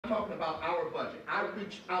talking about our budget. I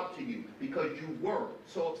reached out to you because you were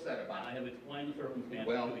so upset about it. I have explained the circumstances.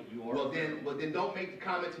 Well, then don't make the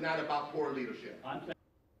comment tonight about poor leadership.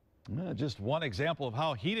 Just one example of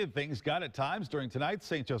how heated things got at times during tonight's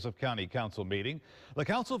St. Joseph County Council meeting. The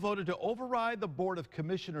council voted to override the Board of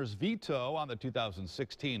Commissioners' veto on the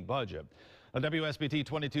 2016 budget.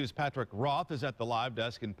 WSBT-22's Patrick Roth is at the live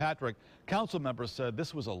desk, and Patrick, council members said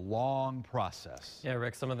this was a long process. Yeah,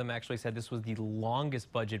 Rick, some of them actually said this was the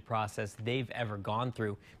longest budget process they've ever gone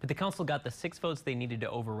through, but the council got the 6 votes they needed to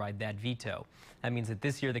override that veto. That means that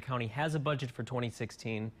this year the county has a budget for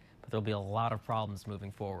 2016, but there'll be a lot of problems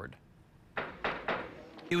moving forward.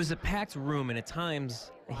 It was a packed room and at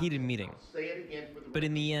times a heated meeting. But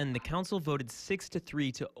in the end, the council voted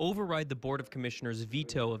 6-3 to override the Board of Commissioners'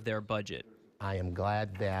 veto of their budget. I am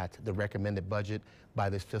glad that the recommended budget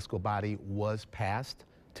by this fiscal body was passed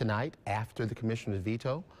tonight after the commissioner's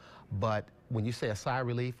veto. But when you say a sigh of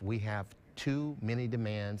relief, we have too many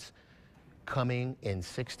demands coming in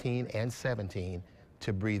 16 and 17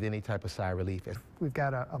 to breathe any type of sigh of relief. We've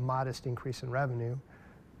got a modest increase in revenue.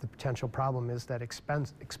 The potential problem is that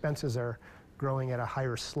expenses are growing at a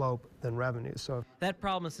higher slope than revenue. So that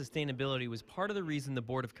problem of sustainability was part of the reason the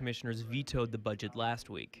Board of Commissioners vetoed the budget last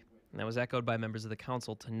week. And that was echoed by members of the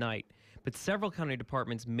council tonight. But several county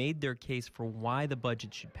departments made their case for why the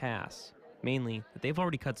budget should pass, mainly that they've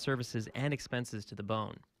already cut services and expenses to the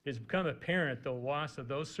bone. It's become apparent the loss of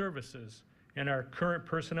those services and our current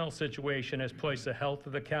personnel situation has placed the health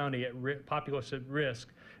of the county populace at risk,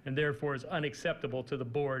 and therefore is unacceptable to the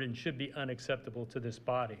board and should be unacceptable to this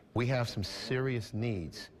body. We have some serious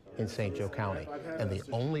needs in St. Joe County, and the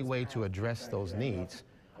only way to address those needs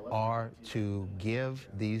are to give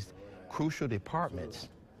these crucial departments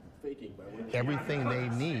everything they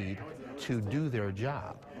need to do their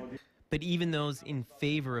job. But even those in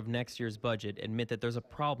favor of next year's budget admit that there's a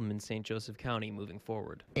problem in St. Joseph County moving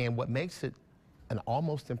forward. And what makes it an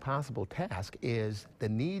almost impossible task is the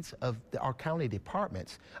needs of our county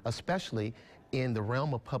departments, especially in the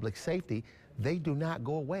realm of public safety. They do not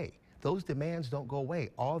go away. Those demands don't go away.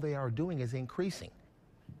 All they are doing is increasing.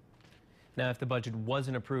 Now, if the budget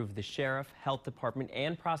wasn't approved, the sheriff, health department,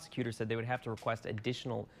 and prosecutor said they would have to request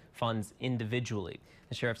additional funds individually.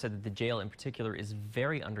 The sheriff said that the jail in particular is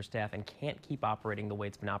very understaffed and can't keep operating the way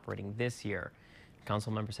it's been operating this year.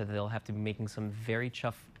 Council members said that they'll have to be making some very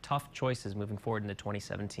tough choices moving forward into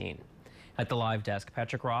 2017. At the live desk,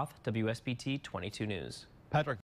 Patrick Roth, WSBT 22 News. Patrick.